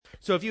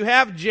So if you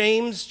have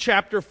James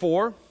chapter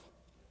 4,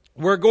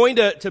 we're going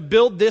to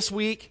build this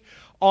week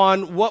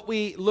on what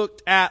we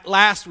looked at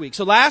last week.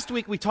 So last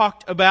week we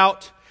talked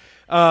about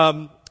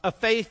a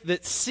faith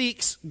that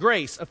seeks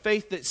grace, a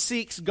faith that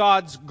seeks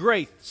God's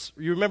grace.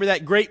 You remember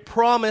that great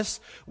promise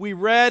we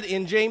read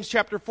in James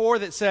chapter 4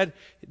 that said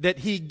that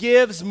He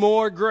gives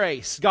more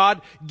grace.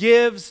 God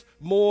gives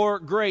more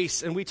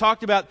grace. And we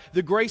talked about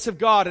the grace of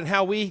God and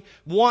how we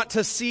want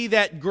to see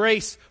that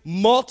grace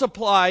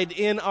multiplied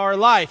in our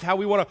life, how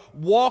we want to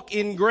walk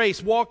in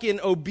grace, walk in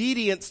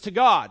obedience to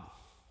God.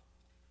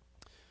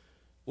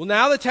 Well,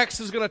 now the text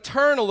is going to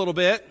turn a little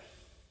bit,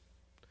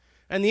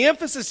 and the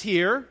emphasis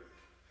here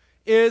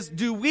is,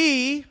 do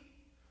we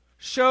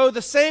show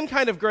the same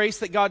kind of grace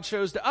that God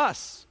shows to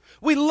us?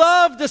 We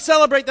love to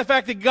celebrate the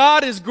fact that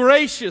God is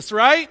gracious,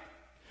 right?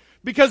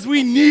 Because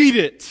we need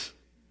it.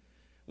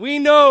 We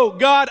know,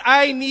 God,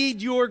 I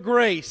need your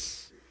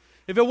grace.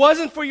 If it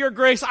wasn't for your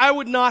grace, I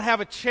would not have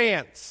a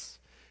chance.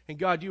 And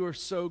God, you are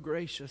so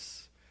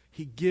gracious.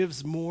 He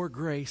gives more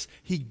grace.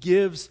 He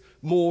gives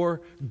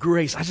more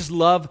grace. I just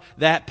love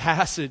that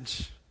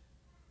passage.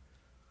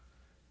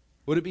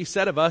 Would it be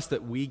said of us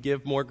that we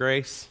give more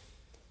grace?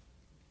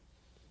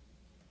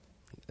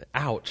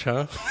 Ouch,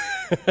 huh?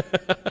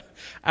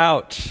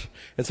 Ouch.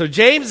 And so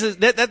James,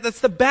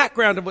 that's the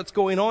background of what's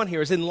going on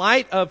here, is in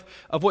light of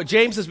what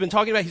James has been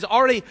talking about. He's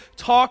already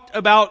talked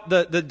about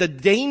the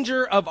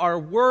danger of our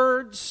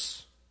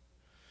words.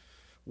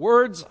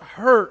 Words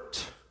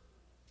hurt,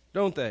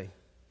 don't they?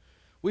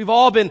 We've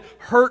all been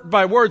hurt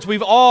by words.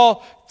 We've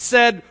all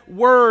said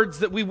words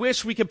that we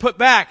wish we could put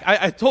back.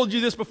 I told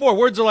you this before.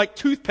 Words are like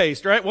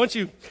toothpaste, right? Once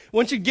you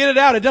get it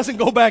out, it doesn't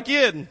go back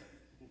in.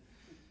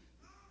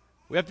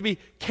 We have to be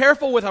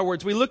careful with our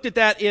words. We looked at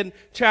that in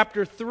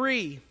chapter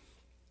 3.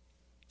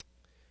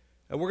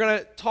 And we're going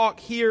to talk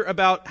here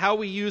about how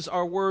we use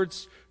our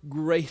words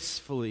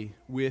gracefully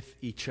with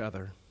each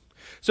other.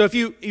 So if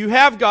you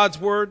have God's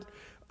Word,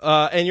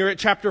 and you're at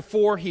chapter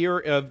 4 here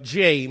of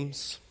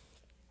James,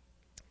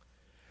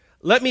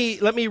 let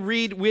me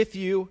read with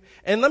you,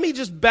 and let me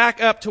just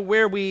back up to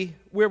where we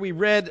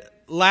read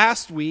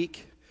last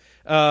week,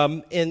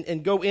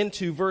 and go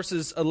into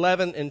verses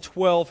 11 and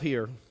 12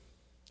 here.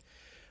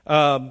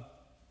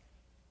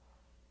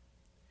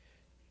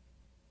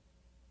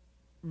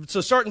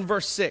 So start in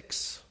verse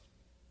 6.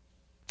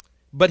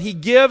 But He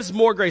gives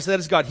more grace.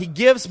 That is God. He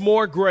gives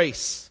more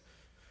grace.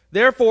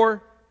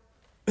 Therefore,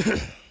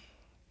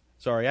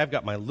 sorry, I've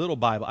got my little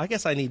Bible. I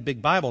guess I need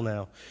big Bible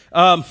now.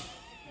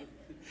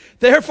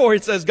 Therefore,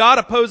 it says, God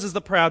opposes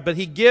the proud, but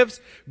He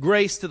gives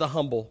grace to the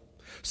humble.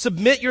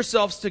 Submit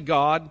yourselves to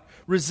God.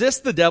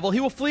 Resist the devil. He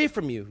will flee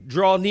from you.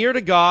 Draw near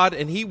to God,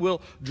 and He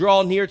will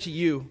draw near to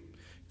you.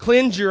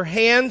 Cleanse your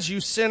hands, you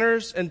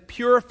sinners, and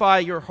purify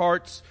your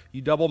hearts,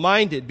 you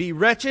double-minded. Be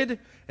wretched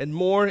and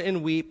mourn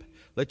and weep.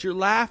 Let your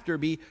laughter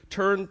be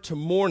turned to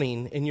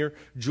mourning and your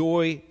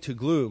joy to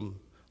gloom.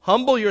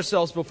 Humble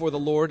yourselves before the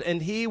Lord,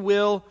 and He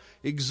will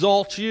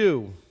exalt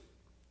you.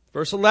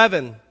 Verse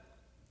 11.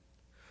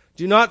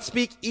 Do not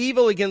speak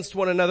evil against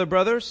one another,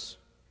 brothers.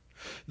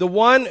 The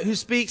one who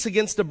speaks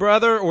against a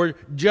brother or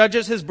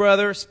judges his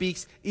brother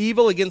speaks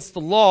evil against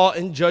the law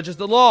and judges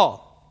the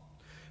law.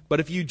 But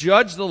if you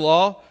judge the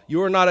law,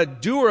 you are not a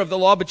doer of the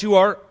law, but you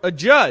are a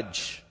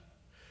judge.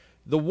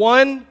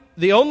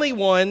 The only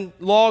one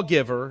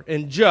lawgiver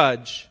and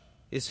judge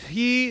is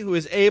He who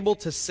is able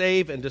to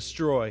save and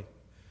destroy.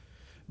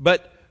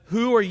 But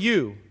who are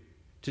you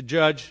to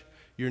judge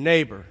your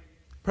neighbor?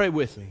 Pray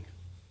with me.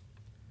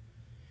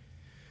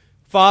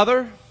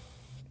 Father,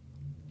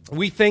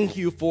 we thank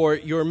You for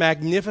Your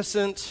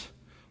magnificent,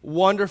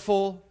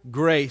 wonderful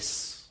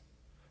grace.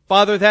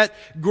 Father, that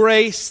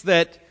grace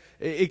that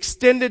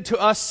extended to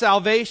us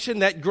salvation,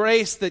 that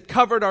grace that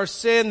covered our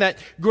sin, that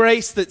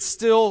grace that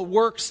still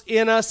works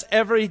in us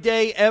every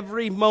day,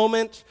 every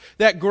moment,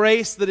 that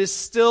grace that is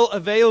still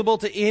available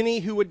to any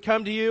who would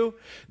come to You,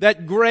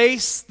 that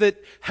grace that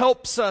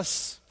helps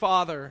us,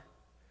 Father,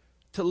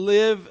 to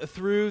live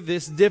through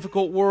this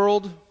difficult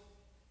world.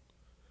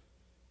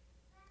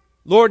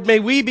 Lord, may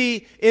we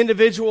be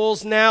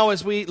individuals now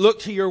as we look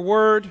to Your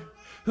Word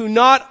who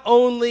not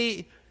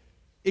only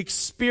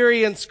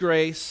experience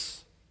grace,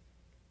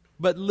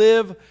 but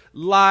live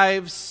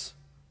lives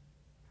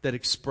that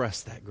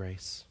express that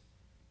grace.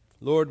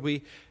 Lord,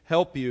 we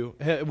help You.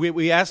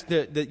 We ask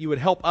that You would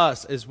help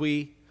us as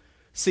we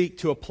seek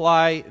to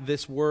apply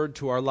this Word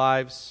to our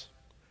lives.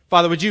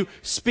 Father, would You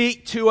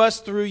speak to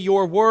us through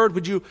Your Word?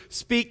 Would You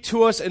speak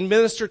to us and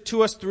minister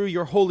to us through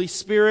Your Holy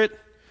Spirit?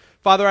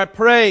 Father, I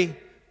pray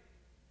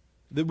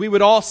that we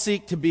would all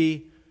seek to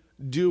be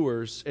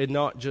doers and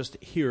not just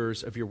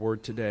hearers of Your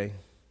Word today.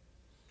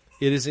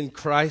 It is in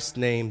Christ's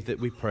name that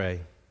we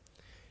pray.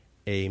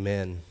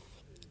 Amen.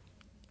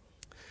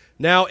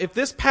 Now, if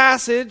this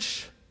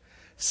passage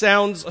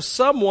sounds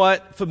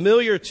somewhat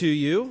familiar to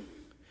you,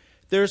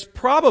 there's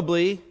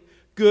probably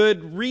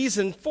good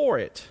reason for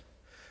it.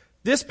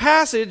 This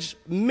passage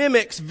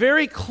mimics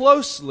very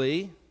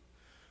closely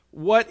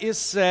what is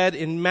said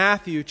in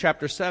Matthew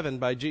chapter 7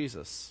 by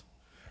Jesus.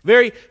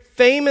 Very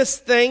famous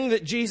thing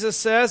that Jesus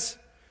says.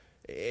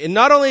 And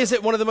not only is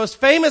it one of the most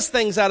famous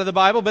things out of the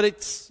Bible, but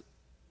it's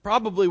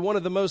probably one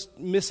of the most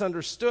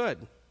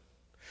misunderstood.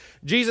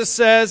 Jesus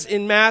says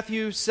in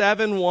Matthew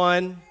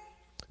 7:1,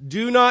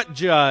 "Do not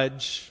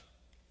judge,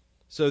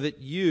 so that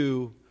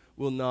you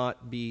will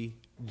not be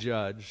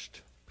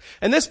judged."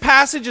 And this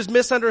passage is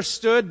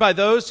misunderstood by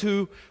those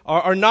who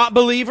are not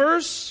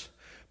believers.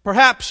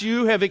 Perhaps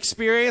you have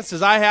experienced,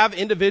 as I have,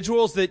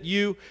 individuals that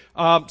you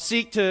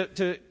seek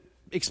to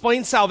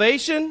explain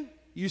salvation.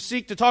 You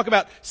seek to talk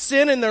about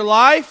sin in their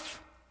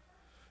life.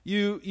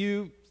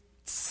 You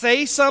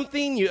say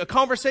something, a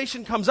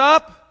conversation comes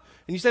up,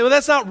 and you say, "Well,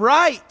 that's not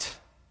right."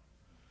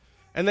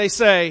 And they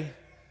say,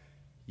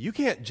 "You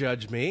can't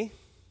judge me."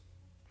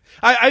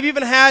 I've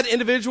even had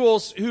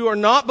individuals who are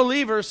not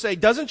believers say,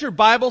 "Doesn't your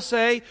Bible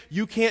say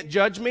you can't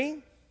judge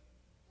me?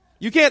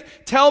 You can't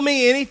tell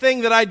me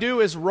anything that I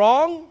do is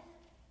wrong?"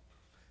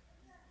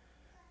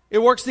 It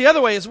works the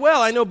other way as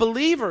well. I know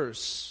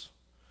believers.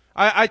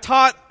 I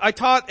taught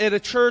at a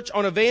church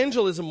on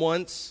evangelism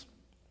once,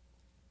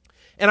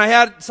 and I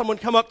had someone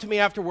come up to me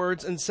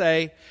afterwards and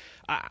say,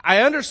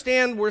 "I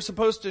understand we're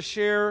supposed to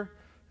share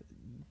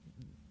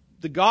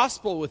the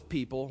gospel with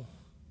people,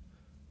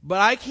 but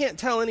I can't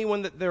tell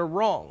anyone that they're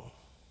wrong.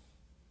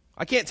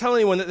 I can't tell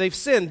anyone that they've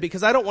sinned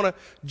because I don't want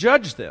to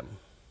judge them."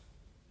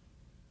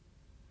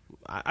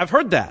 I've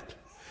heard that.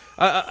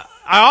 I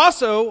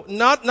also,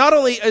 not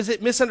only is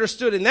it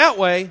misunderstood in that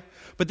way,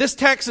 but this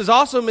text is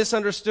also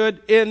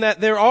misunderstood in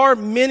that there are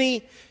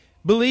many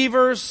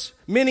believers,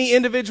 many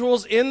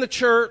individuals in the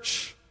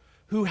church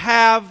who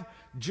have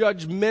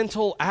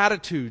judgmental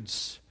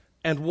attitudes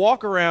and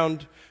walk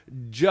around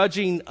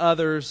judging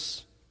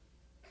others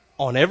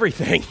on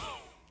everything.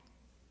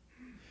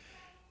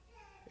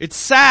 It's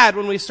sad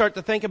when we start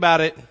to think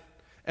about it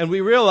and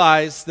we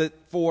realize that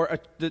for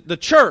the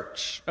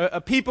church, a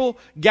people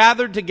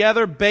gathered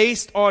together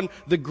based on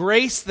the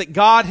grace that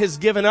God has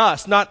given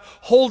us, not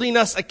holding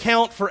us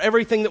account for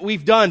everything that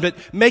we've done, but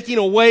making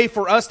a way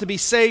for us to be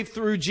saved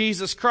through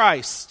Jesus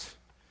Christ.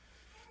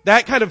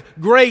 That kind of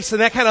grace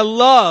and that kind of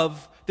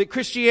love that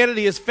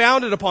Christianity is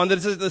founded upon, that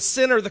is the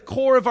center, the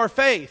core of our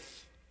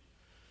faith.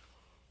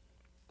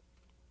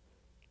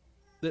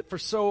 That for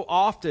so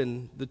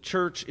often the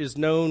church is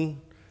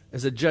known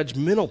as a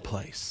judgmental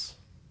place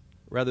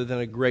rather than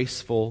a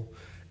graceful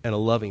and a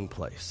loving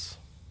place.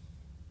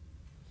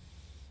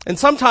 And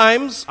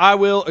sometimes I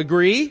will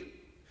agree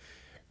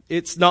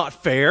it's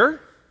not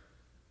fair,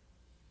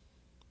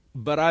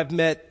 but I've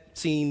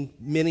seen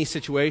many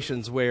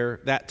situations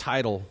where that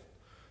title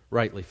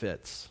rightly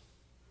fits.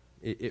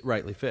 It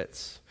rightly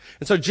fits.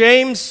 And so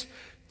James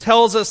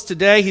tells us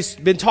today, he's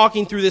been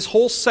talking through this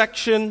whole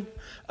section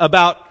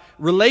about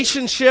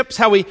relationships,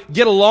 how we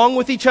get along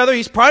with each other.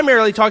 He's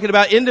primarily talking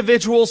about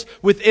individuals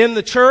within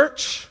the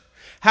church.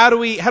 How do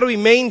we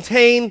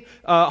maintain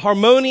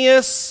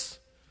harmonious,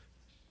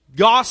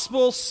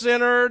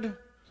 gospel-centered,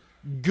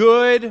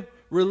 good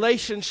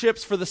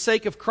relationships for the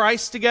sake of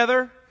Christ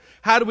together?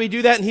 How do we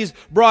do that? And he's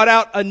brought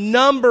out a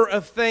number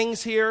of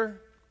things here.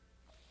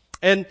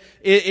 And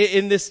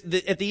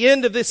at the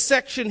end of this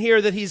section here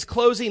that he's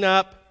closing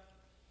up,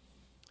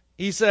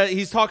 he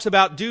talks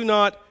about do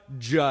not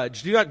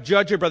judge. Do not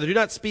judge your brother. Do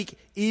not speak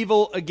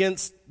evil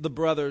against the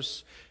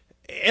brothers.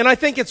 And I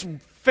think it's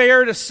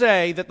fair to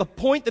say that the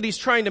point that he's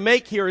trying to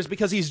make here is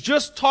because he's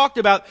just talked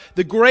about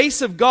the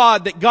grace of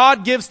God that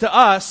God gives to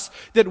us,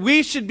 that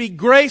we should be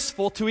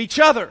graceful to each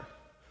other.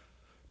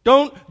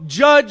 Don't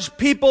judge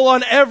people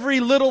on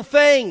every little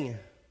thing.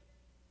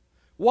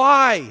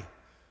 Why?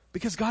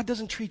 Because God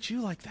doesn't treat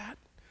you like that.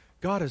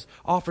 God has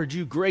offered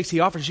you grace. He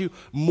offers you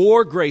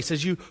more grace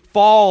as you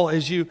fall,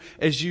 as you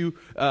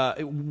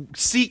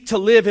seek to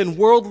live in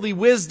worldly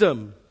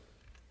wisdom.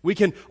 We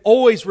can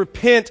always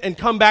repent and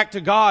come back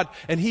to God,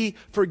 and He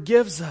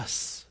forgives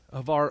us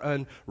of our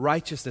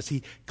unrighteousness.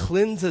 He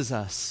cleanses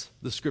us,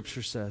 the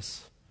Scripture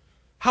says.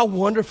 How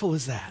wonderful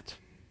is that?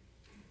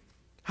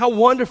 How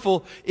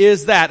wonderful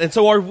is that? And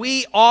so are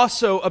we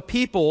also a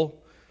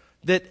people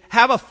that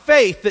have a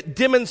faith that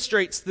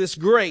demonstrates this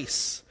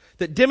grace,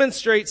 that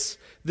demonstrates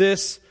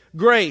this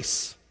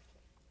grace?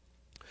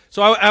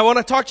 So I want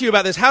to talk to you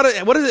about this.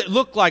 What does it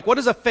look like? What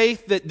does a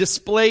faith that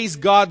displays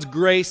God's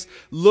grace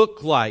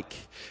look like?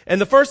 And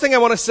the first thing I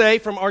want to say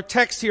from our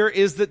text here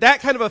is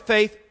that kind of a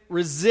faith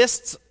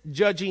resists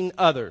judging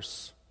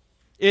others.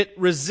 It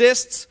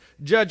resists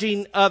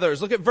judging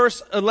others. Look at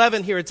verse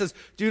 11 here. It says,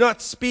 do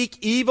not speak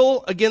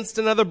evil against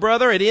another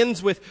brother. It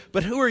ends with,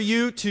 but who are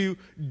you to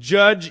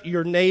judge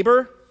your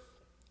neighbor?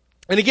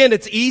 And again,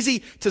 it's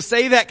easy to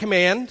say that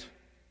command,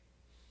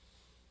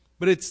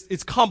 but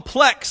it's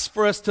complex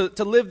for us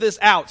to live this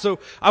out. So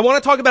I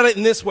want to talk about it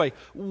in this way.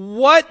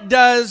 What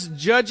does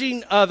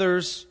judging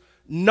others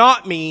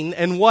not mean,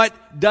 and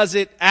what does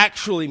it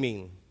actually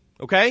mean?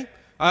 Okay?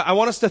 I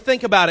want us to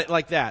think about it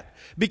like that.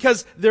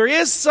 Because there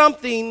is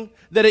something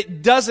that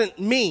it doesn't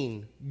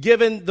mean,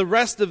 given the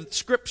rest of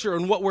Scripture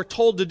and what we're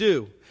told to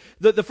do.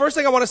 The first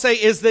thing I want to say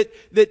is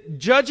that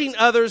judging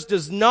others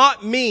does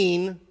not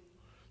mean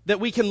that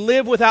we can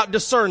live without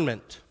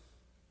discernment.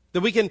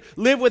 That we can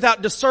live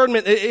without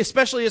discernment,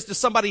 especially as to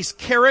somebody's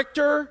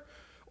character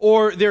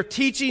or their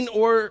teaching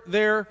or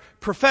their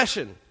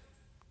profession.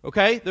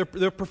 Okay?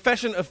 Their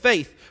profession of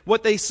faith.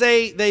 What they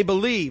say they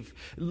believe.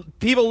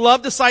 People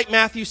love to cite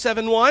Matthew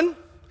 7:1.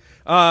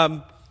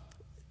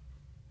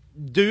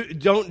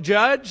 Don't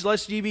judge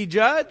lest ye be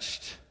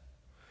judged.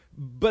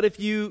 But if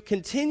you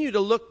continue to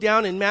look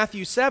down in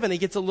Matthew 7, it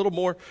gets a little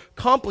more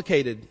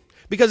complicated.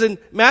 Because in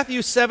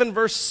Matthew 7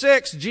 verse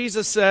 6,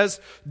 Jesus says,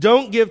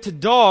 don't give to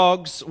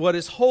dogs what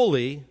is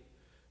holy,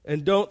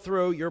 and don't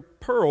throw your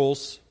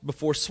pearls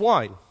before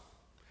swine.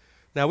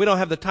 Now, we don't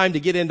have the time to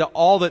get into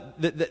all that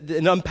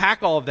and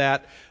unpack all of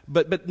that,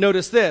 but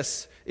notice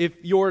this. If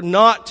you're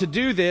not to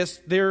do this,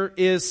 there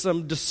is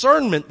some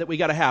discernment that we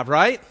got to have,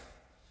 right?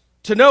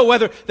 To know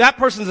whether that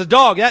person's a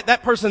dog,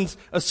 that person's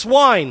a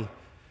swine.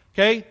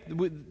 Okay?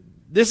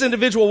 This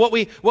individual, what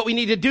we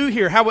need to do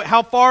here,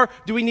 how far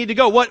do we need to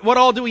go? What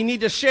all do we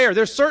need to share?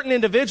 There's certain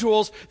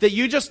individuals that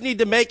you just need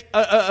to make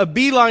a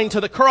beeline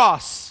to the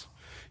cross.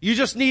 You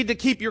just need to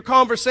keep your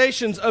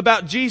conversations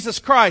about Jesus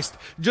Christ,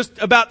 just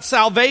about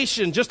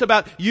salvation, just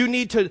about you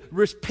need to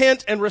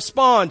repent and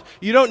respond.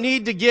 You don't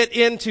need to get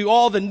into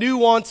all the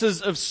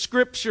nuances of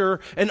Scripture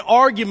and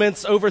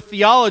arguments over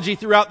theology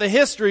throughout the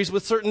histories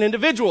with certain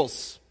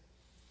individuals.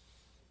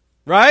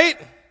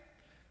 Right?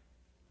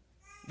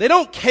 They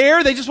don't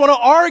care. They just want to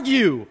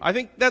argue. I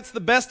think that's the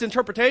best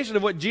interpretation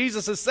of what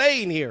Jesus is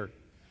saying here.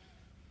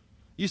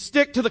 You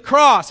stick to the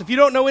cross. If you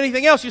don't know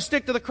anything else, you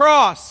stick to the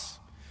cross.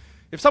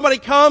 If somebody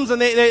comes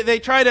and they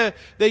try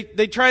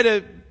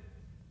to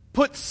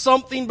put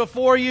something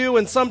before you,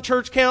 and some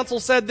church council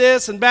said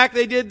this, and back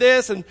they did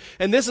this, and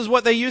this is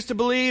what they used to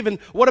believe, and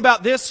what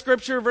about this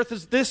scripture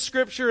versus this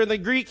scripture in the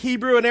Greek,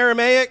 Hebrew, and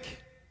Aramaic?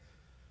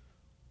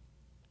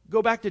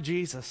 Go back to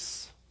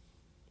Jesus.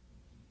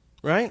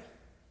 Right?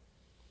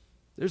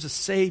 There's a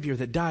Savior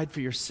that died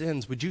for your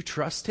sins. Would you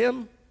trust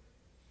Him?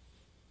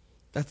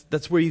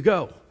 That's where you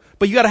go.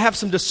 But you got to have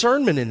some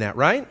discernment in that,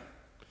 right?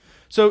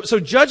 So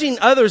judging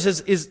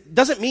others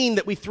doesn't mean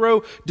that we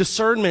throw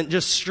discernment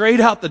just straight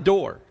out the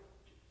door.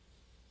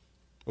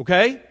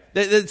 Okay?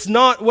 That's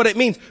not what it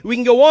means. We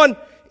can go on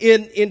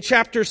in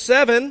chapter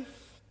 7.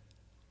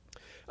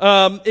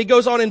 It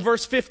goes on in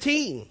verse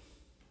 15.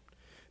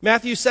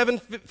 Matthew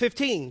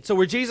 7:15. So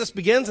where Jesus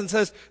begins and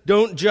says,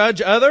 don't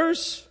judge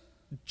others.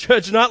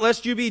 Judge not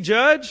lest you be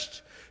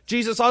judged.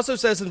 Jesus also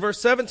says in verse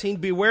 17,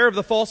 beware of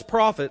the false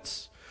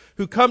prophets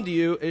who come to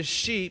you as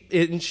sheep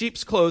in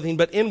sheep's clothing,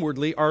 but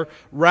inwardly are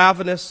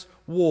ravenous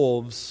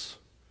wolves.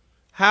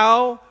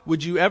 How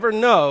would you ever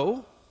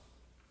know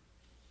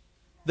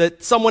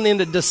that someone in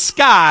a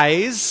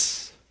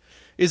disguise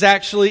is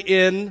actually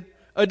in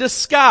a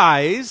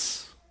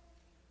disguise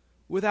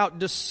without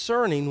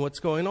discerning what's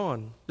going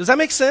on? Does that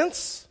make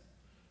sense?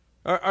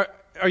 Are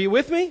you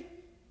with me?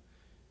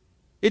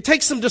 It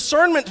takes some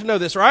discernment to know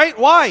this, right?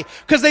 Why?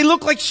 Because they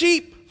look like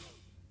sheep.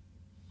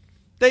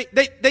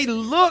 They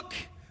look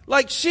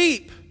like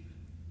sheep.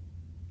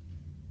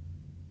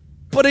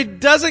 But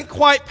it doesn't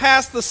quite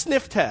pass the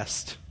sniff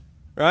test,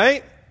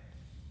 right?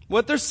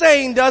 What they're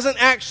saying doesn't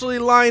actually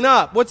line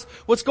up.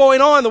 What's going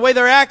on, the way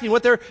they're acting,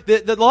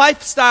 the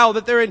lifestyle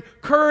that they're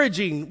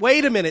encouraging.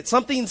 Wait a minute,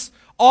 something's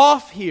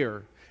off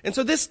here. And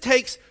so this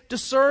takes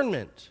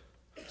discernment.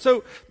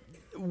 So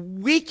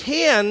we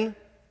can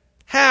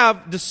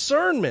have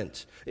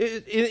discernment.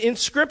 In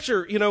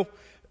Scripture,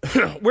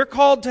 we're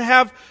called to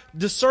have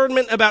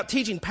discernment about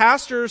teaching.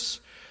 Pastors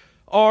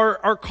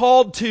are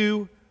called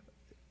to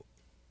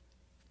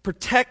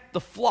protect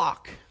the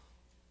flock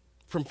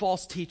from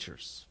false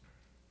teachers.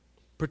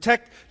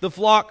 Protect the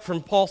flock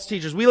from false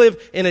teachers. We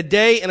live in a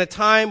day and a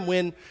time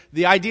when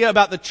the idea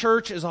about the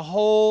church as a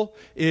whole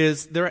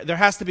is there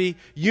has to be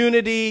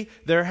unity,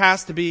 there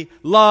has to be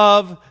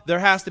love,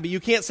 you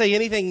can't say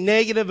anything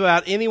negative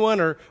about anyone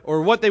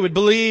or what they would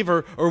believe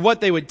or what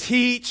they would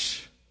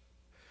teach.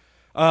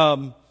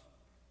 And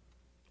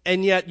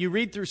yet you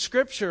read through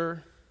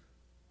Scripture,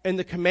 and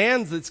the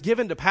commands that's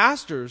given to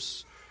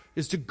pastors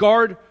is to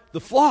guard the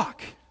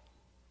flock.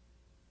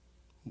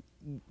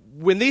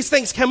 When these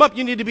things come up,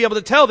 you need to be able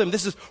to tell them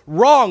this is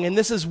wrong and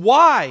this is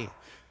why.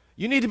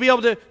 You need to be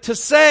able to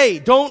say,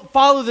 don't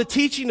follow the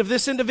teaching of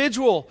this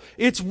individual.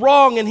 It's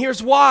wrong and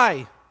here's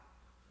why.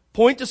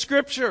 Point to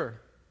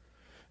Scripture.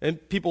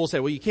 And people will say,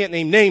 well, you can't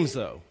name names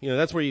though.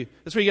 That's where you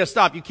got to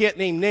stop. You can't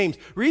name names.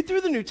 Read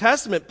through the New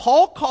Testament.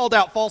 Paul called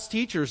out false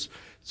teachers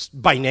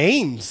by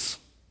names,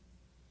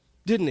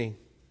 didn't he?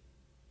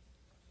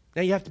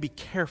 Now you have to be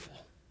careful.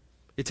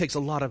 It takes a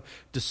lot of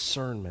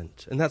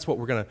discernment, and that's what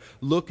we're going to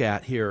look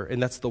at here,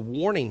 and that's the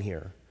warning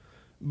here.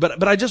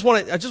 But I just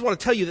want to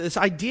tell you that this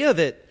idea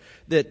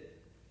that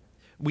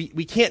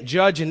we can't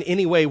judge in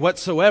any way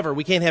whatsoever,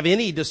 we can't have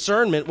any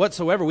discernment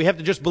whatsoever, we have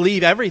to just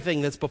believe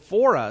everything that's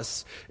before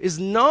us, is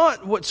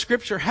not what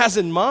Scripture has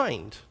in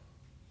mind.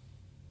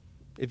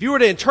 If you were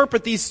to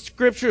interpret these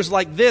Scriptures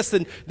like this,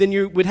 then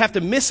you would have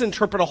to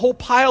misinterpret a whole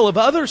pile of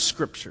other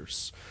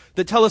Scriptures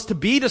that tell us to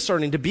be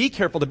discerning, to be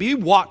careful, to be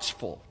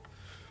watchful.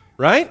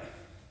 Right?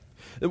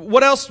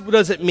 What else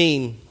does it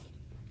mean?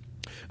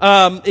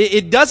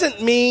 It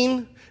doesn't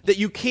mean that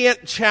you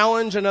can't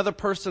challenge another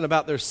person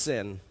about their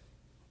sin.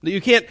 That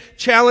you can't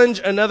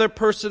challenge another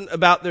person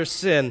about their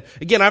sin.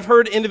 Again, I've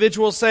heard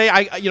individuals say,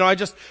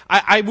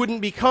 I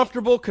wouldn't be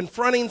comfortable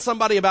confronting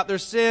somebody about their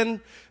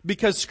sin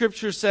because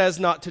Scripture says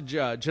not to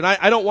judge, and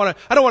I don't want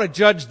to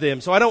judge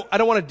them, so I don't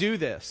want to do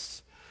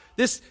this.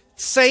 This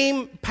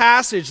same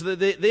passage,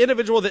 the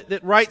individual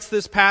that writes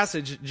this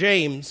passage,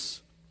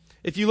 James,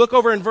 if you look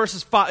over in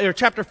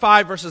chapter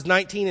 5, verses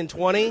 19 and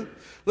 20,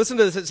 listen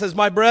to this. It says,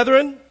 "My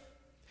brethren,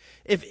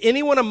 if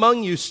anyone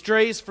among you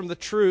strays from the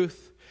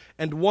truth,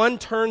 and one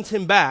turns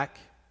him back,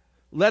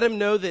 let him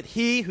know that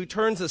he who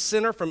turns a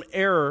sinner from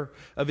error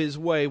of his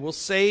way will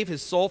save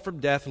his soul from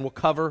death and will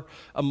cover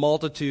a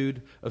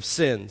multitude of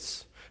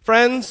sins."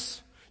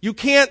 Friends, you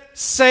can't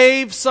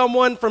save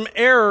someone from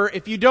error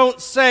if you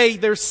don't say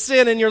there's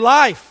sin in your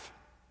life.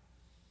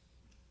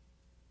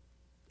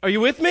 Are you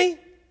with me?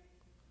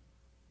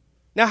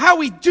 Now, how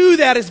we do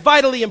that is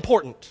vitally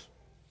important.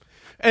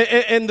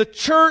 And the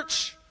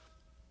church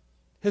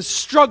has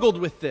struggled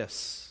with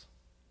this.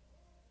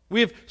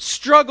 We have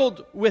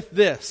struggled with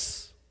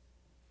this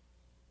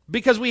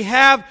because we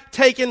have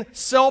taken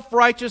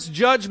self-righteous,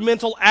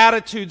 judgmental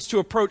attitudes to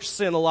approach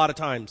sin a lot of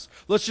times.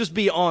 Let's just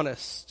be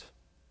honest.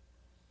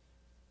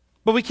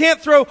 But we can't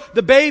throw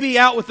the baby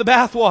out with the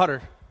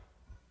bathwater.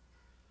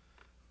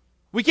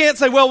 We can't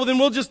say, well, then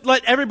we'll just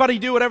let everybody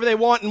do whatever they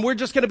want and we're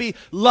just going to be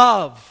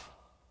love.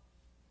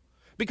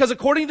 Because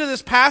according to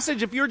this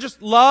passage, if you're just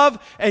love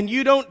and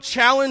you don't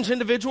challenge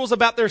individuals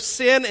about their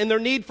sin and their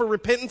need for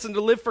repentance and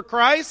to live for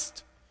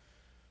Christ,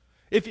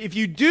 if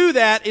you do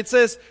that, it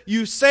says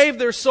you save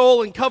their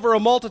soul and cover a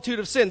multitude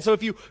of sins. So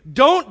if you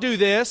don't do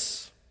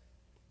this,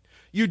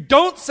 you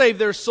don't save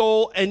their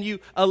soul and you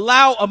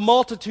allow a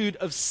multitude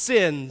of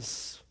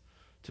sins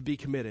to be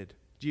committed.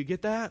 Do you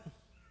get that?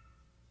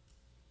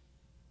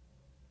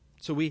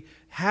 So we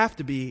have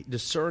to be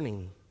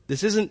discerning.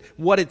 This isn't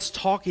what it's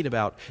talking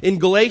about. In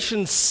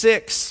Galatians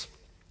 6,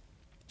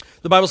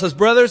 the Bible says,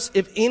 "Brothers,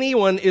 if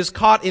anyone is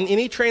caught in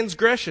any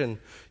transgression,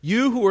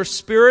 you who are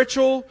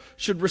spiritual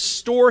should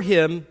restore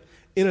him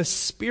in a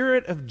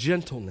spirit of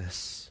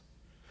gentleness.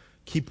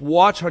 Keep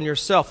watch on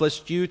yourself,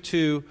 lest you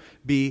too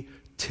be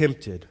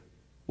tempted."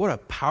 What a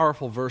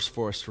powerful verse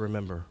for us to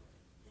remember.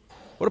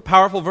 What a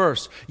powerful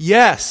verse.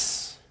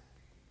 Yes,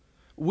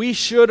 we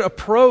should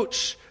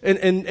approach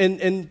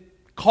and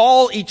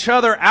call each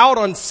other out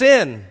on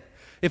sin.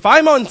 If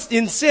I'm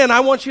in sin, I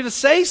want you to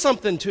say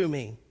something to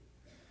me.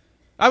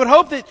 I would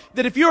hope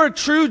that if you're a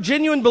true,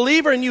 genuine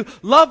believer and you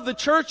love the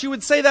church, you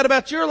would say that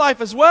about your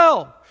life as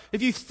well.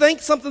 If you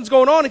think something's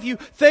going on, if you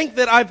think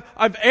that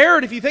I've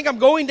erred, if you think I'm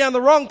going down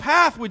the wrong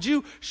path, would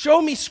you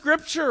show me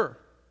Scripture?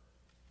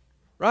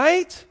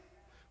 Right?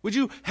 Would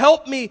you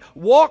help me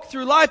walk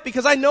through life?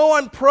 Because I know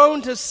I'm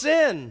prone to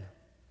sin.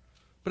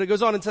 But it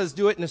goes on and says,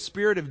 do it in a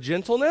spirit of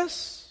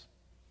gentleness.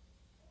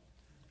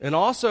 And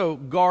also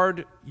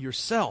guard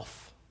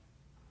yourself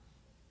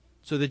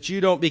so that you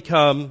don't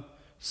become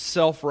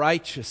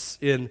self-righteous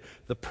in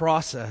the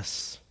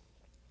process.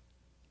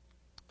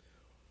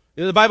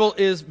 You know, the Bible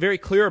is very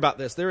clear about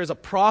this. There is a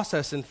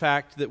process, in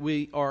fact, that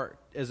we are,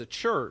 as a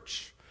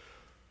church,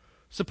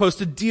 supposed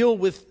to deal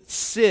with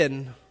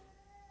sin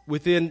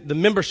within the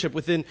membership,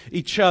 within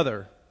each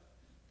other.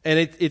 And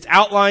it's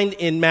outlined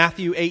in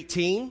Matthew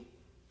 18.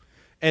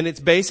 And it's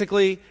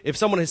basically, if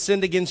someone has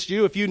sinned against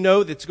you, if you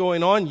know that's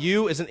going on,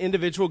 you as an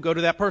individual go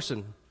to that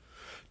person.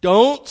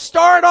 Don't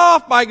start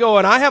off by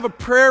going, I have a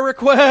prayer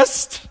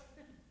request.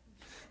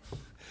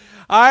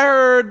 I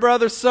heard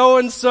brother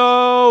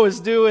so-and-so is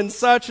doing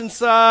such and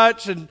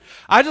such, and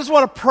I just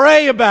want to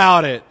pray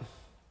about it.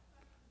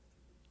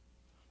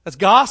 That's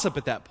gossip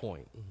at that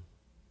point.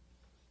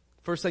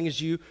 First thing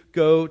is you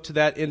go to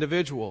that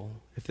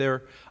individual. If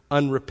they're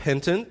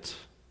unrepentant,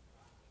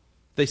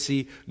 they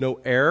see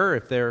no error,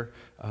 if they're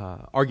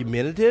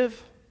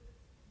argumentative,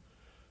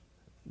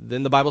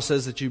 then the Bible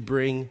says that you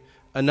bring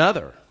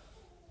another.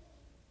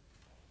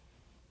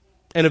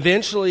 And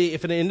eventually,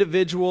 if an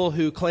individual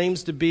who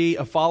claims to be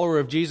a follower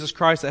of Jesus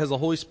Christ that has the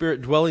Holy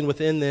Spirit dwelling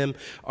within them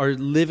are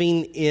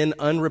living in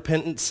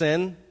unrepentant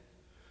sin,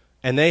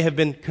 and they have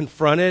been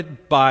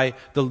confronted by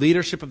the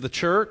leadership of the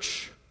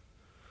church,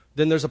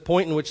 then there's a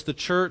point in which the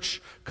church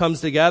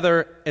comes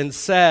together and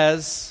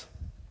says,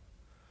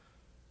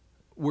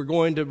 we're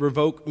going to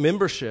revoke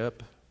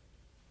membership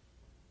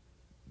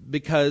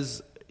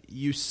because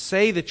you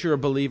say that you're a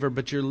believer,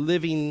 but you're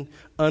living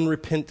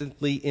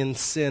unrepentantly in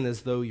sin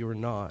as though you're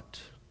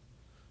not.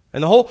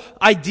 And the whole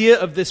idea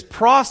of this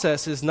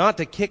process is not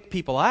to kick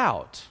people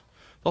out.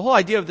 The whole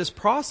idea of this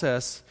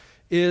process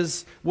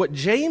is what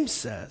James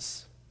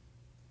says,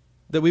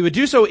 that we would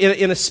do so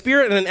in a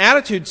spirit and an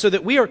attitude so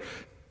that we are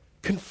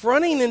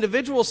confronting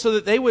individuals so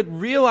that they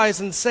would realize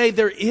and say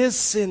there is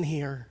sin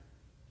here.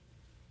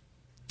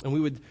 And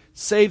we would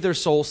save their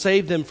soul,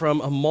 save them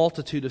from a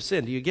multitude of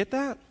sin. Do you get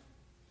that?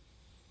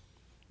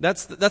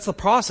 That's the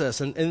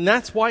process, and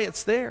that's why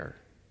it's there.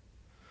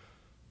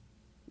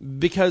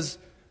 Because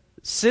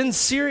Sin's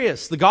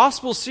serious. The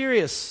gospel's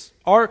serious.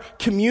 Our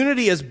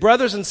community as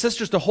brothers and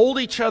sisters to hold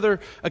each other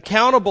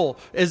accountable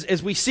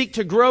as we seek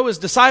to grow as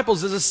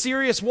disciples is a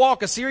serious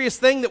walk, a serious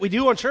thing that we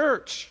do on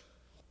church.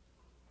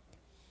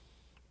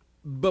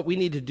 But we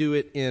need to do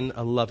it in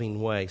a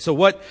loving way. So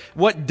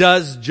what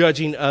does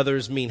judging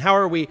others mean? How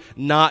are we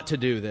not to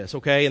do this?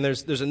 Okay, and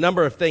there's a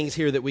number of things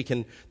here that we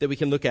can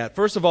look at.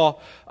 First of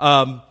all,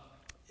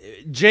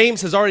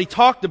 James has already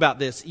talked about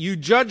this. You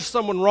judge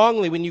someone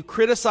wrongly when you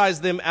criticize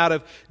them out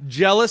of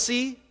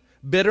jealousy,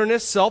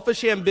 bitterness,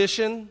 selfish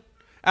ambition,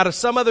 out of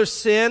some other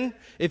sin.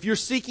 If you're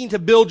seeking to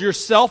build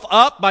yourself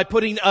up by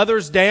putting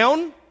others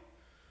down,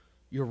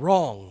 you're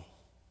wrong.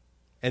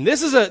 And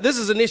this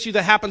is an issue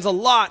that happens a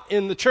lot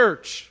in the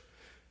church.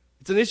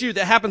 It's an issue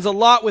that happens a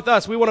lot with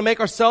us. We want to make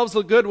ourselves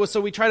look good,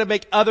 so we try to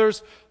make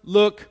others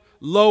look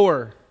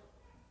lower.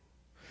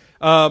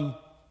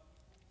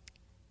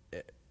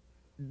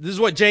 This is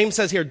what James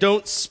says here.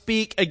 Don't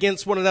speak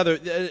against one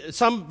another.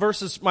 Some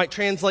verses might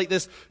translate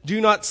this,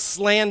 do not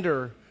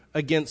slander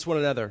against one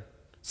another.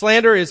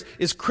 Slander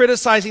is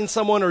criticizing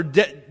someone or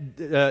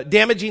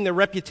damaging their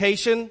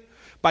reputation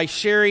by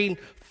sharing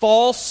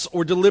false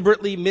or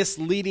deliberately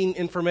misleading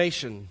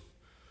information.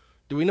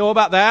 Do we know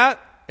about that?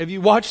 Have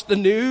you watched the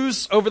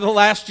news over the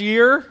last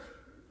year?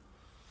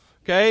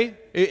 Okay?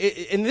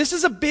 And this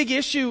is a big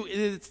issue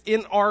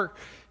in our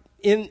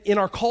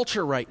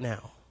culture right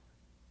now,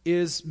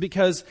 is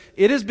because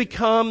it has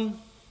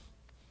become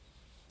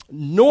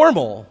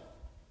normal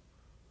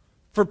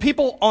for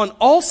people on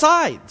all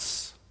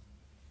sides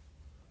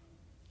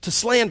to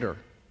slander.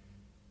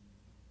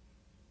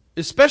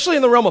 Especially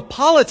in the realm of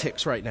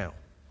politics right now.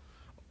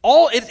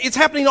 It's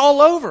happening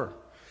all over.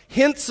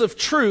 Hints of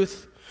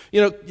truth.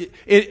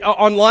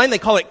 Online they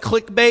call it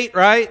clickbait,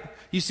 right?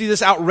 You see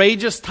this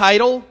outrageous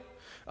title.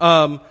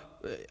 I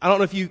don't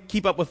know if you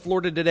keep up with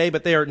Florida Today,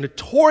 but they are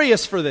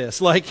notorious for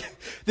this. Like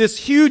this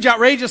huge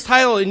outrageous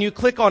title, and you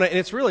click on it, and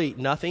it's really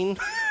nothing.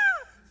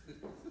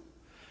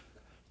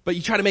 But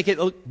you try to make it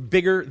look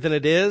bigger than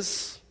it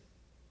is.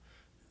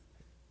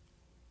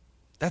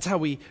 That's how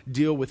we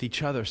deal with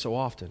each other so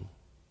often.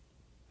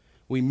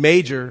 We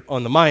major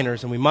on the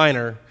minors and we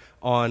minor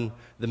on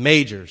the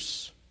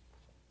majors.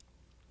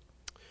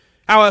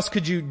 How else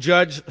could you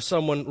judge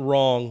someone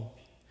wrong?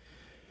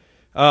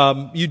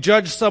 You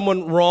judge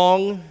someone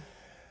wrong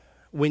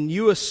when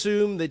you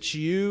assume that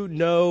you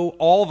know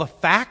all the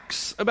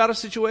facts about a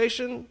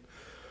situation,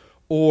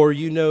 or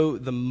you know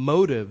the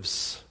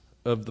motives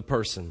of the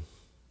person.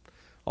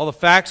 All the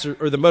facts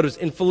or the motives.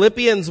 In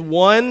Philippians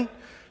 1,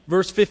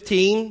 verse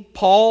 15,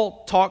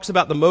 Paul talks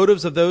about the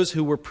motives of those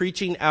who were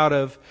preaching out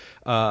of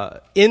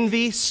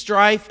envy,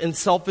 strife, and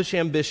selfish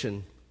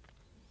ambition.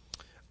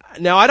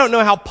 Now, I don't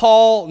know how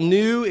Paul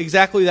knew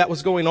exactly that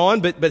was going on,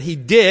 but he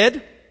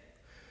did.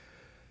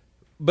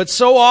 But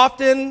so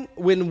often,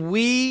 when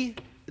we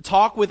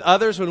talk with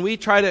others, when we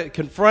try to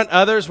confront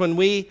others, when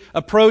we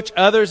approach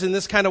others in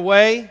this kind of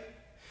way,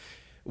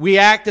 we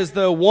act as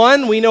though,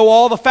 one, we know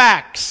all the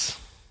facts.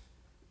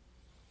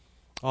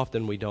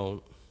 Often we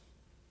don't.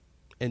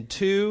 And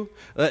two,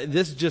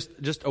 this is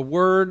just a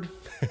word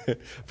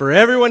for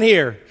everyone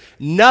here.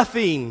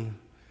 Nothing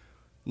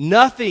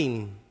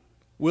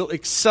will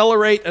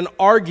accelerate an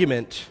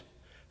argument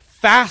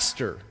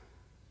faster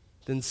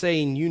than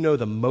saying you know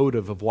the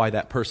motive of why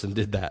that person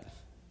did that.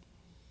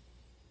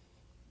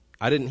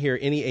 I didn't hear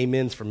any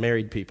amens from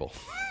married people.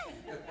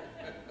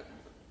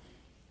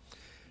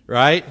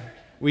 Right?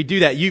 We do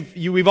that.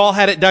 We've all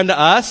had it done to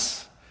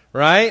us,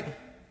 right?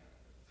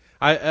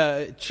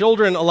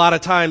 Children a lot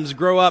of times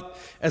grow up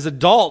as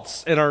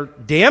adults and are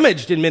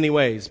damaged in many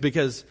ways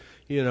because,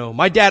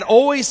 my dad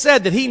always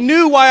said that he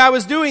knew why I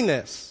was doing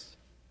this.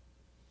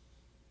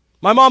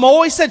 My mom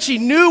always said she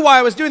knew why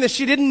I was doing this.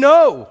 She didn't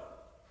know.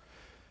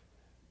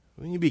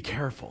 You be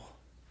careful.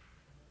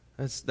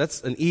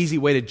 That's an easy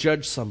way to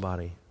judge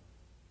somebody.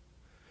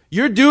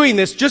 You're doing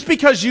this just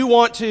because you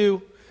want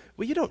to.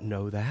 Well, you don't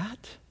know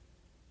that.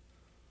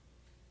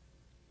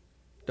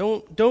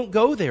 Don't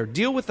go there.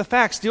 Deal with the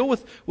facts. Deal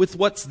with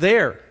what's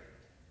there.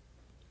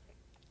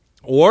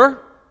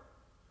 Or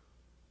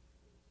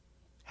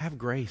have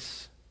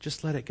grace.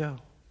 Just let it go.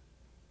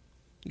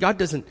 God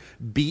doesn't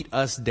beat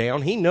us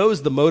down. He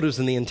knows the motives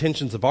and the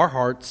intentions of our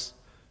hearts,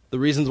 the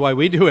reasons why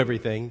we do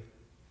everything.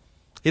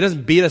 He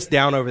doesn't beat us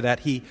down over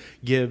that. He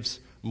gives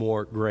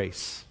more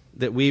grace,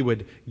 that we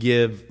would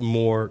give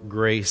more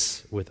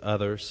grace with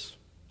others.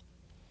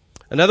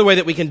 Another way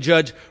that we can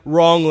judge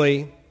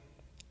wrongly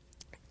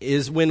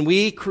is when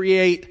we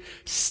create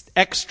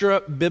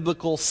extra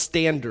biblical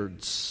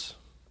standards.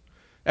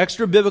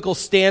 Extra biblical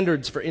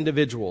standards for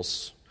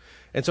individuals.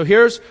 And so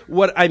here's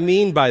what I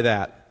mean by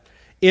that.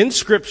 In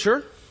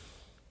Scripture,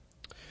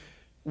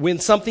 when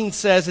something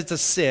says it's a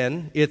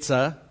sin, it's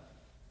a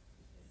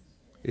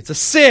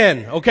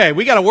sin. Okay,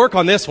 we got to work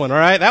on this one, all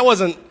right? That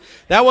wasn't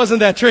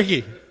that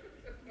tricky.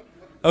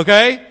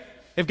 Okay?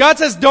 If God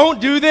says don't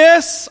do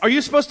this, are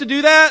you supposed to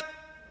do that?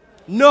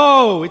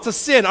 No, it's a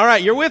sin. All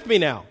right, you're with me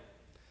now.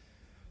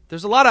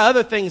 There's a lot of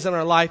other things in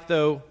our life,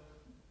 though,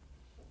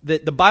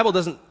 that the Bible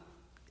doesn't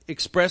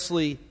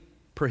expressly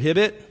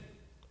prohibit,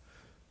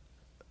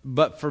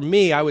 but for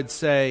me, I would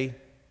say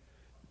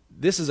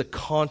this is a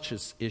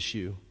conscious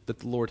issue that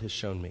the Lord has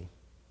shown me.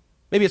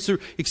 Maybe it's through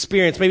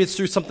experience. Maybe it's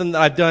through something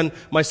that I've done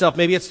myself.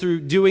 Maybe it's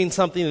through doing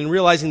something and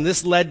realizing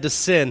this led to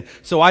sin,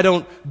 so I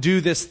don't do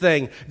this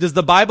thing. Does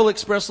the Bible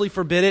expressly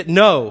forbid it?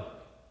 No.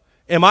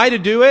 Am I to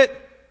do it?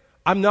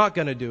 I'm not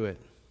going to do it.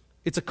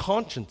 It's a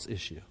conscience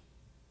issue.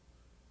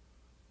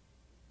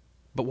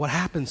 But what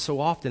happens so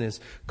often is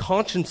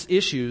conscience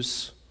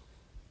issues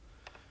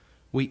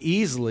we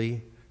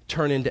easily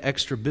turn into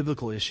extra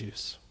biblical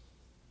issues.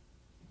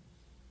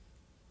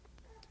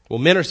 Well,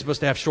 men are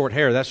supposed to have short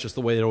hair. That's just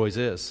the way it always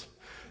is.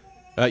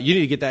 You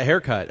need to get that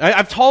haircut.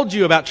 I've told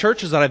you about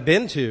churches that I've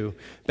been to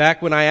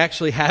back when I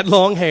actually had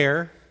long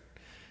hair,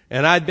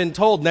 and I'd been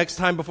told next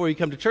time before you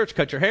come to church,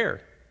 cut your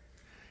hair.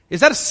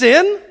 Is that a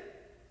sin?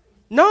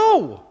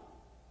 No.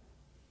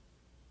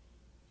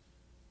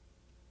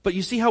 But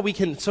you see how we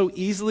can so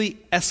easily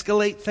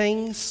escalate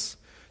things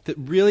that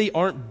really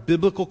aren't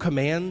biblical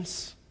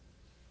commands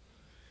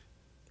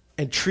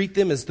and treat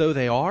them as though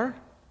they are?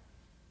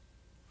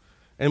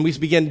 And we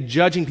begin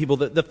judging people.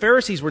 The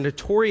Pharisees were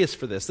notorious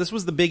for this. This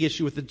was the big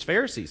issue with the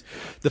Pharisees.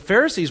 The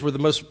Pharisees were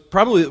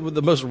probably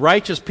the most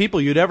righteous people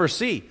you'd ever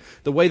see.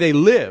 The way they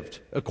lived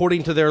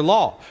according to their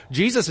law.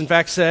 Jesus, in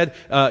fact, said,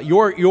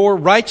 your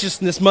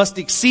righteousness must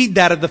exceed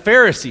that of the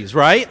Pharisees,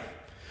 right?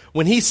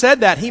 When he said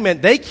that, he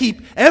meant they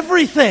keep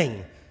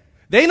everything.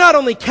 They not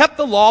only kept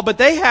the law, but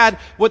they had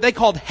what they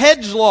called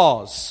hedge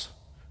laws.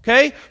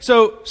 Okay?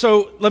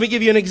 So let me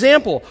give you an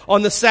example.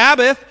 On the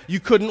Sabbath, you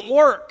couldn't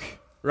work,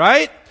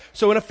 right?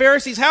 So in a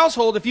Pharisee's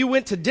household, if you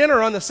went to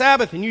dinner on the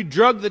Sabbath and you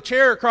drug the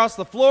chair across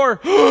the floor,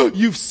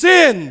 you've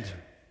sinned.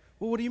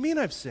 Well, what do you mean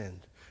I've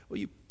sinned? Well,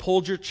 you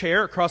pulled your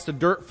chair across the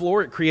dirt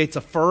floor. It creates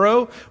a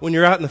furrow. When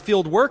you're out in the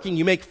field working,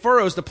 you make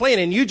furrows to plant,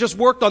 and you just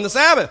worked on the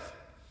Sabbath.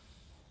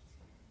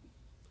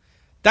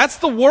 That's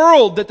the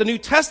world that the New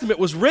Testament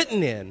was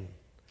written in.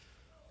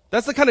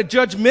 That's the kind of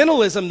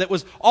judgmentalism that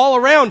was all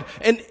around.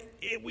 And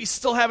we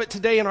still have it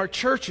today in our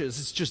churches.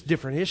 It's just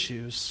different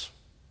issues.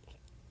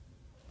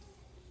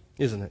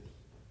 Isn't it?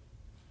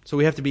 So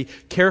we have to be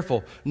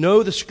careful.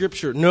 Know the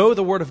Scripture. Know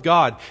the Word of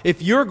God.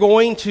 If you're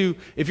going to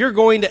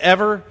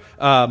ever,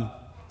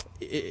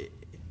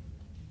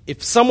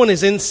 if someone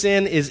is in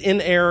sin, is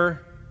in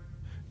error,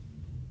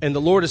 and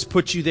the Lord has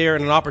put you there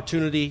in an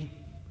opportunity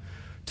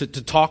to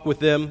talk with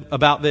them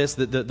about this,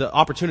 the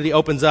opportunity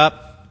opens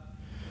up,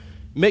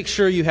 make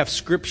sure you have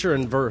Scripture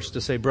and verse to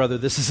say, brother,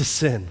 this is a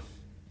sin.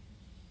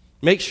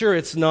 Make sure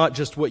it's not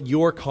just what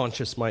your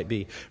conscience might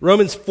be.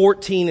 Romans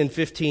 14 and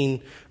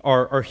 15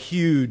 are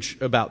huge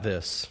about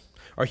this.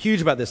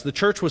 The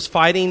church was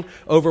fighting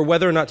over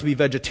whether or not to be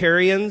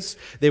vegetarians.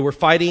 They were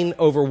fighting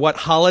over what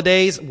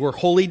holidays were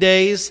holy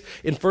days.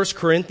 In 1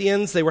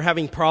 Corinthians, they were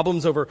having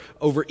problems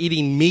over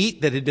eating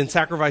meat that had been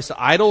sacrificed to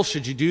idols.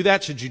 Should you do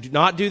that? Should you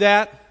not do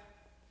that?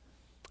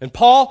 And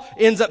Paul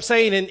ends up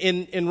saying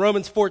in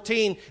Romans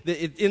 14,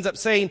 that it ends up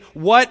saying,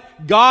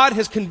 what God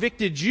has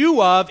convicted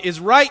you of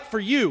is right for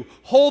you.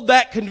 Hold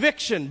that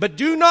conviction, but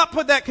do not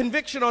put that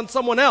conviction on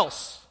someone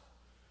else.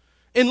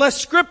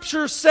 Unless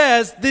Scripture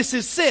says this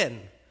is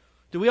sin.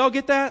 Do we all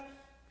get that?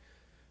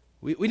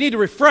 We need to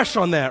refresh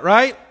on that,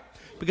 right?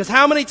 Because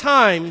how many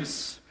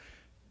times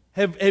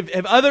have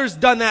others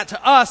done that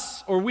to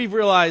us, or we've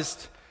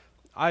realized,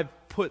 I've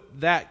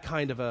put that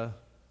kind of a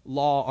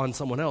law on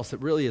someone else.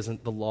 It really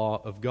isn't the law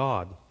of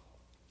God.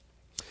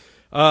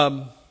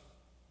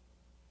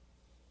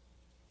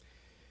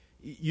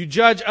 You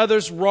judge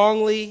others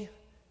wrongly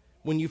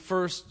when you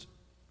first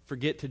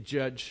forget to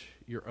judge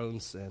your own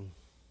sin.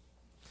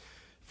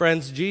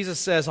 Friends, Jesus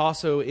says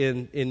also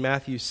in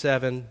Matthew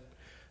 7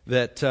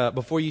 that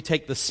before you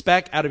take the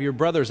speck out of your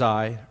brother's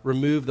eye,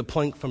 remove the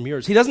plank from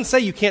yours. He doesn't say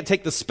you can't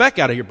take the speck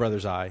out of your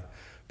brother's eye,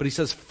 but he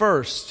says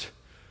first,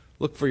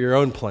 look for your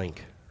own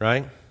plank,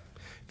 right?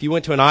 If you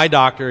went to an eye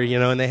doctor,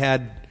 and they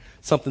had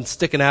something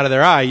sticking out of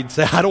their eye, you'd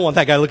say, I don't want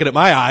that guy looking at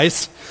my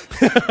eyes.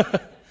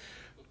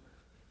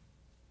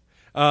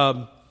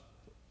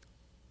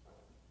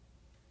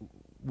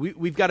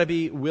 We've got to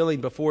be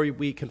willing, before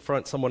we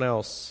confront someone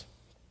else,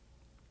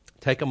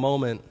 take a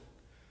moment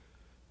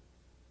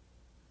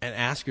and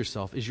ask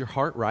yourself, is your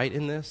heart right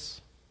in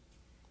this?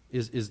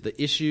 Is the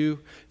issue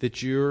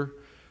that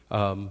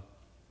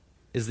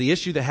is the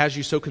issue that has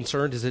you so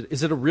concerned, is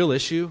it a real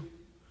issue?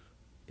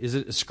 Is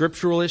it a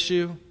scriptural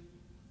issue?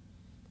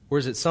 Or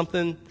is it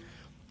something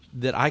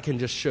that I can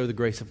just show the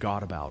grace of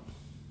God about?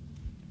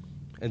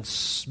 And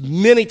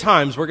many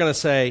times we're going to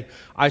say,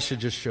 I should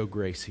just show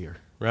grace here,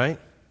 right?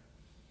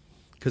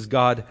 Because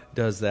God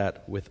does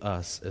that with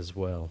us as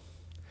well.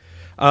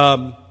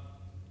 So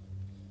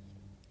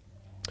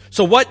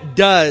what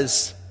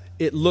does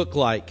it look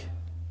like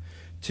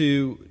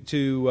to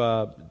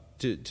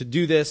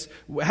do this?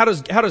 How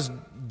does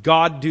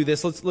God do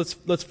this?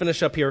 Let's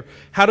finish up here.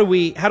 How do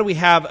we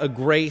have a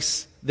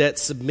grace that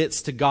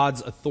submits to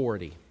God's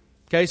authority?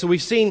 Okay, so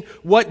we've seen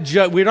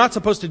we're not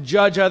supposed to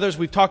judge others.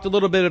 We've talked a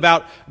little bit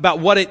about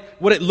what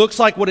it looks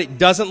like, what it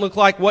doesn't look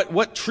like,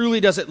 what truly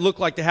does it look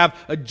like to have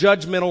a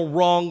judgmental,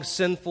 wrong,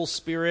 sinful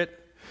spirit.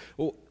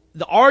 Well,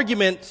 the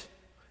argument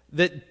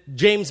that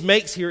James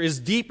makes here is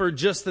deeper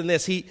just than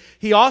this.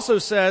 He also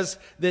says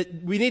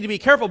that we need to be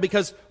careful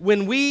because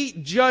when we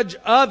judge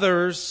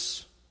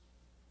others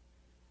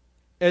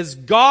as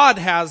God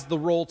has the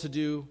role to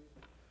do,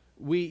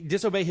 we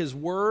disobey His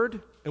word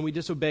and we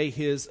disobey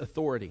His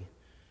authority.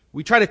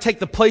 We try to take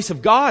the place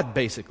of God,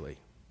 basically,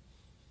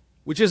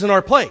 which isn't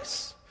our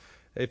place,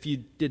 if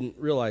you didn't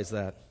realize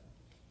that.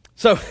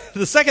 So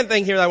the second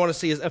thing here that I want to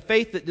see is a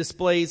faith that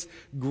displays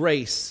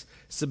grace,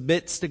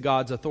 submits to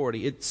God's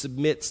authority. It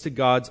submits to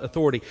God's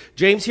authority.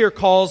 James here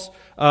calls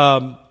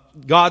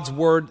God's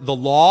word the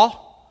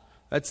law.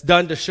 That's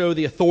done to show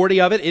the authority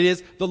of it. It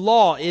is the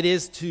law. It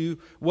is to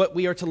what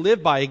we are to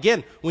live by.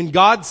 Again, when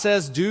God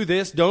says do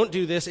this, don't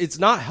do this, it's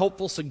not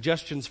helpful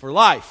suggestions for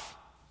life.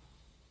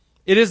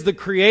 It is the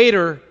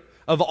creator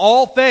of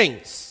all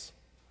things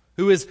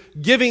who is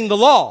giving the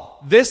law.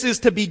 This is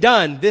to be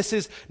done. This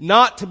is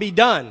not to be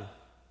done.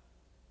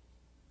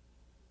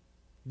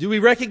 Do we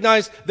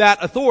recognize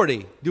that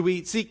authority? Do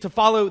we seek to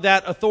follow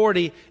that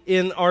authority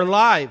in our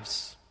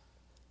lives?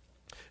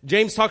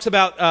 James talks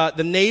about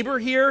the neighbor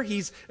here.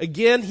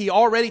 He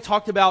already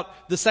talked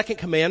about the second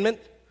commandment.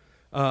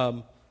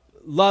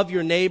 Love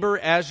your neighbor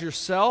as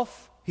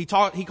yourself. He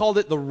called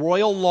it the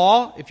royal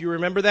law, if you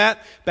remember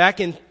that, back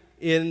in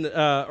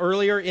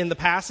earlier in the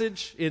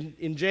passage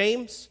in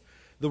James,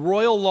 the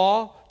royal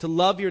law to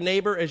love your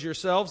neighbor as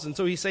yourselves. And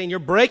so he's saying you're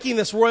breaking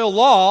this royal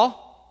law.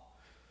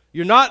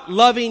 You're not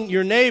loving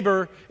your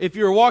neighbor if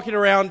you're walking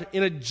around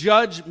in a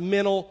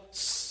judgmental,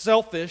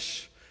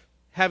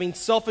 having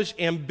selfish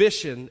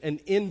ambition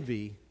and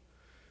envy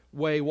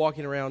way,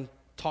 walking around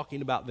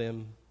talking about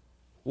them,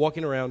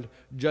 walking around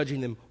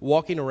judging them,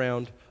 walking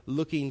around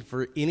looking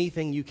for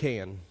anything you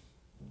can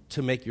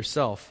to make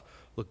yourself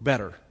look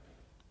better.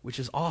 Which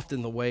is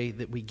often the way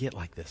that we get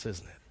like this,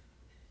 isn't it?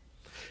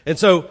 And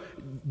so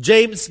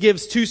James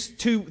gives two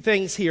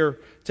things here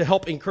to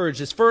help encourage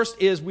this. First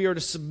is we are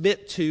to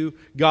submit to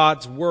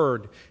God's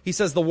word. He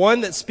says the one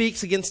that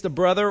speaks against a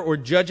brother or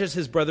judges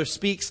his brother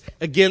speaks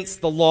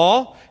against the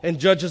law and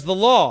judges the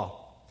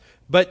law.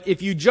 But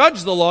if you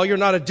judge the law, you're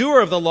not a doer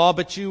of the law,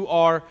 but you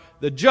are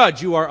the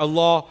judge. You are a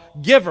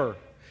lawgiver.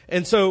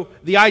 And so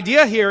the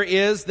idea here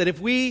is that if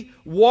we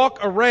walk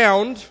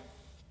around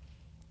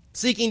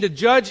seeking to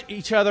judge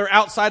each other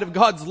outside of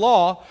God's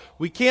law,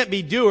 we can't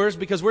be doers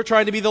because we're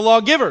trying to be the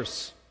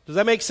lawgivers. Does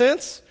that make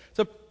sense?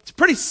 It's a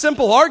pretty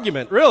simple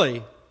argument,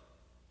 really.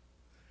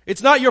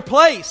 It's not your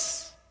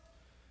place.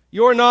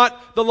 You're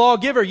not the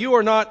lawgiver. You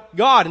are not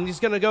God. And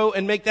he's going to go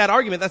and make that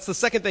argument. That's the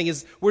second thing,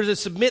 is we're to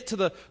submit to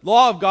the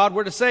law of God.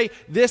 We're to say,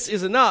 this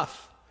is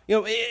enough.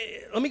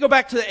 Let me go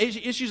back to the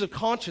issues of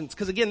conscience,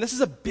 because again, this is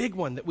a big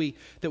one that we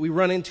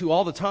run into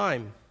all the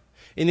time.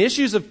 In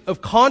issues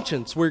of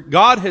conscience, where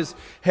God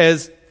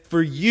has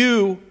for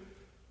you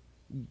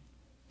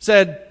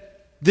said,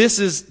 this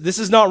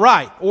is not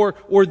right,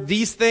 or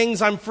these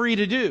things I'm free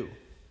to do.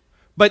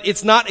 But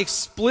it's not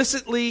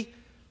explicitly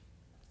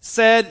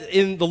said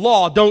in the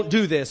law, don't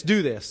do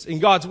this, in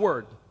God's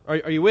word.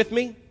 Are you with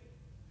me?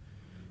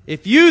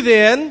 If you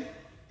then,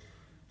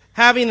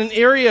 having an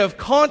area of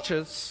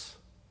conscience,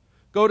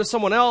 go to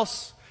someone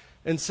else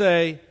and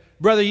say,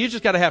 brother, you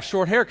just got to have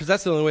short hair because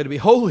that's the only way to be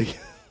holy.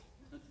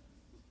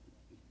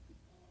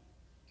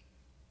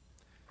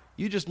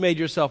 You just made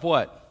yourself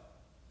what?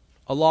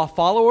 A law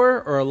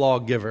follower or a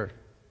lawgiver?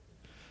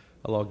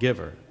 A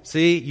lawgiver.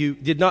 See, you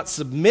did not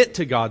submit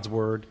to God's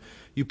word.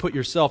 You put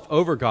yourself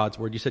over God's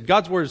word. You said,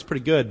 God's word is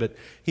pretty good, but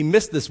he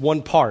missed this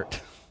one part.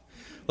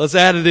 Let's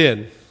add it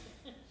in.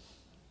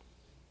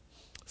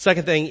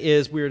 Second thing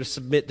is we are to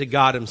submit to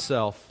God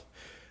himself.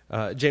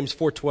 James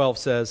 4:12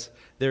 says,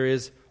 there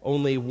is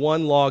only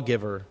one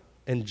lawgiver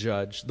and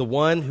judge, the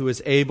one who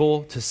is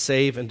able to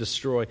save and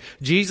destroy.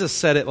 Jesus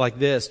said it like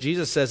this.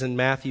 Jesus says in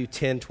Matthew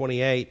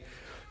 10:28,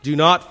 do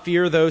not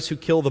fear those who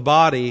kill the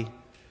body,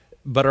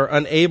 but are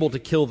unable to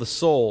kill the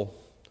soul,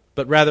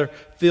 but rather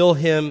fear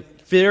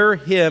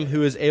him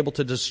who is able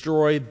to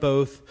destroy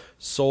both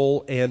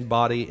soul and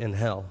body in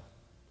hell.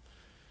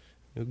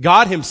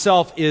 God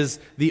himself is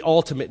the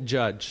ultimate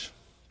judge.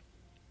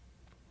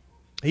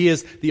 He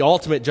is the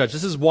ultimate judge.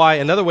 This is why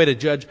another way to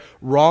judge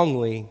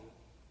wrongly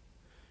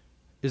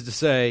is to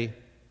say,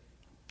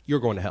 you're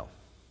going to hell.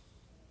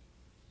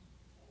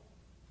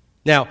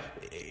 Now,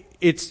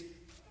 it's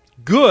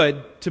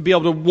good to be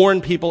able to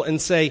warn people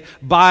and say,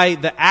 by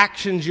the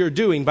actions you're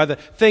doing, by the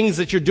things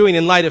that you're doing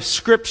in light of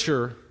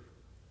Scripture,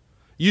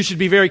 you should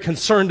be very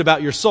concerned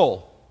about your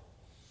soul.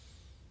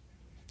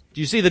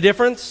 Do you see the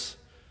difference?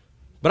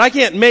 But I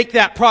can't make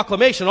that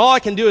proclamation. All I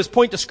can do is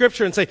point to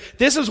Scripture and say,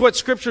 this is what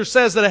Scripture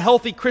says that a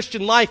healthy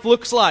Christian life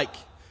looks like.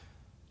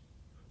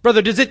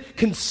 Brother, does it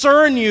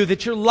concern you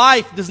that your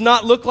life does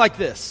not look like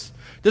this?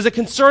 Does it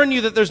concern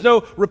you that there's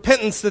no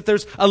repentance, that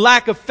there's a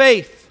lack of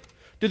faith?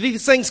 Do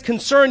these things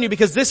concern you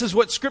because this is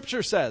what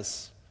Scripture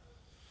says?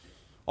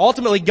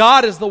 Ultimately,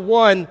 God is the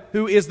one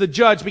who is the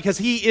judge because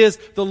He is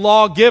the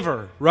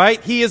lawgiver,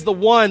 right? He is the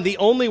one, the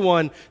only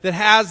one that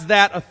has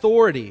that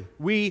authority.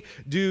 We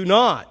do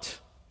not.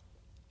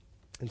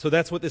 And so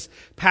that's what this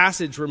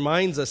passage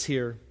reminds us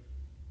here,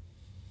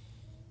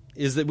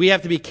 is that we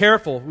have to be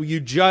careful when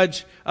you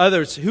judge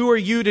others. Who are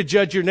you to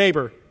judge your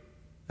neighbor?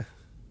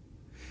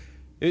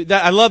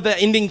 I love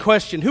that ending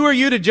question. Who are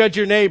you to judge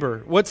your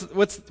neighbor?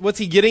 What's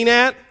he getting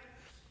at?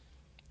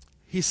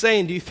 He's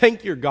saying, do you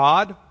think you're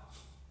God?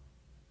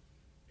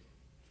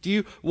 Do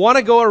you want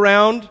to go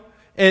around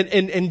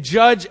and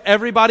judge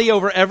everybody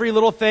over every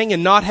little thing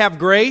and not have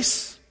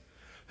grace?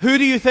 Who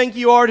do you think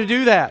you are to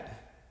do that?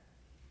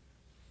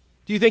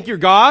 Do you think you're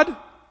God?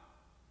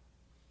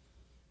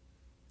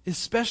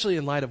 Especially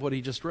in light of what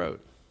he just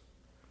wrote.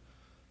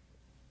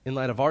 In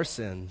light of our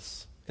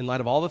sins. In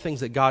light of all the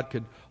things that God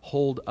could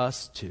hold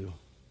us to.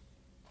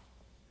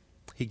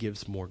 He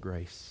gives more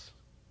grace.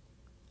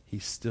 He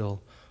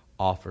still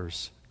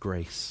offers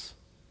grace.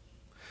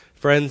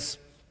 Friends,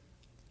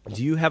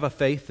 do you have a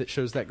faith that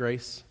shows that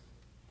grace?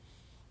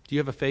 Do you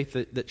have a faith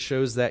that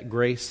shows that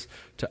grace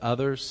to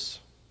others?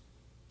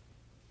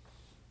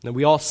 Now,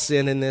 we all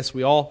sin in this.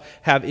 We all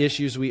have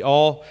issues. We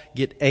all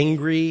get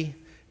angry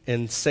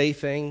and say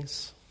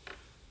things.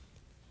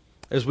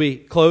 As we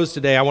close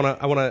today, I want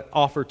to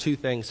offer two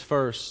things.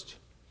 First,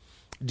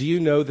 do you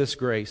know this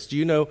grace? Do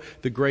you know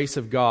the grace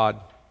of God?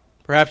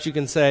 Perhaps you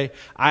can say,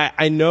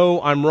 I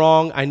know I'm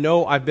wrong. I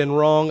know I've been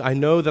wrong. I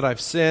know that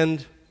I've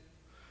sinned.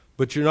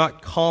 But you're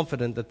not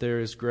confident that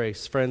there is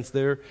grace. Friends,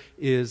 there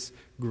is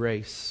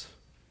grace.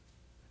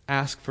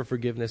 Ask for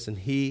forgiveness and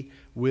He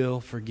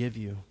will forgive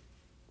you.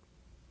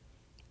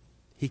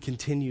 He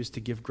continues to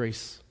give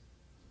grace.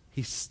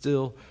 He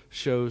still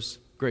shows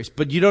grace.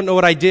 But you don't know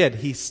what I did.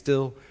 He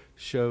still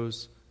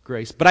shows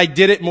grace. But I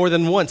did it more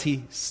than once.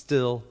 He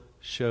still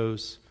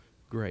shows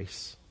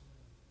grace.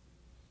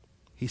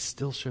 He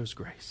still shows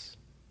grace.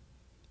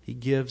 He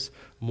gives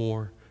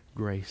more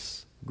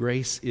grace.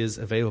 Grace is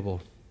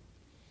available.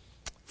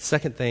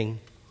 Second thing,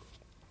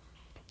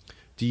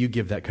 do you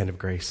give that kind of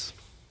grace?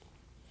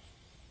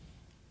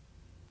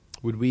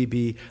 Would we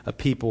be a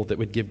people that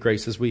would give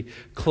grace? As we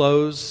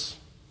close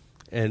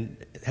and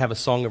have a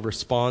song of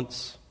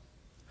response,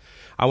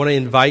 I want to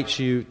invite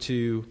you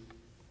to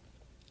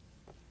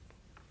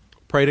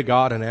pray to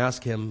God and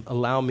ask Him,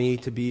 allow me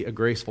to be a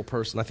graceful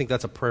person. I think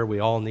that's a prayer we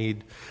all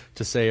need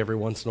to say every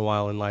once in a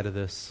while in light of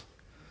this.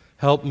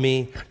 Help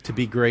me to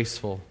be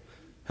graceful.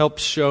 Help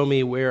show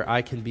me where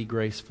I can be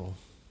graceful.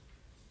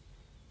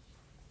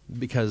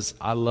 Because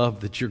I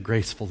love that you're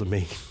graceful to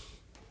me.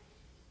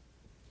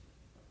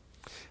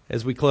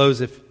 As we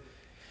close, if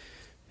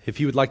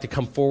you would like to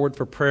come forward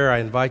for prayer, I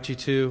invite you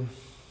to.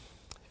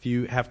 If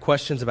you have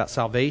questions about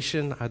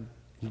salvation, I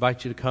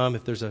invite you to come.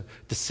 If there's a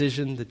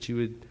decision that you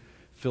would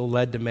feel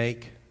led to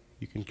make,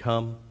 you can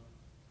come.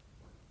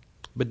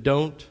 But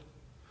don't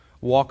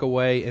walk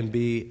away and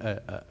be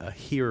a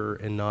hearer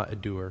and not a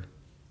doer.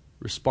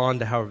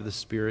 Respond to however the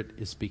Spirit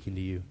is speaking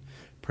to you.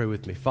 Pray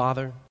with me. Father,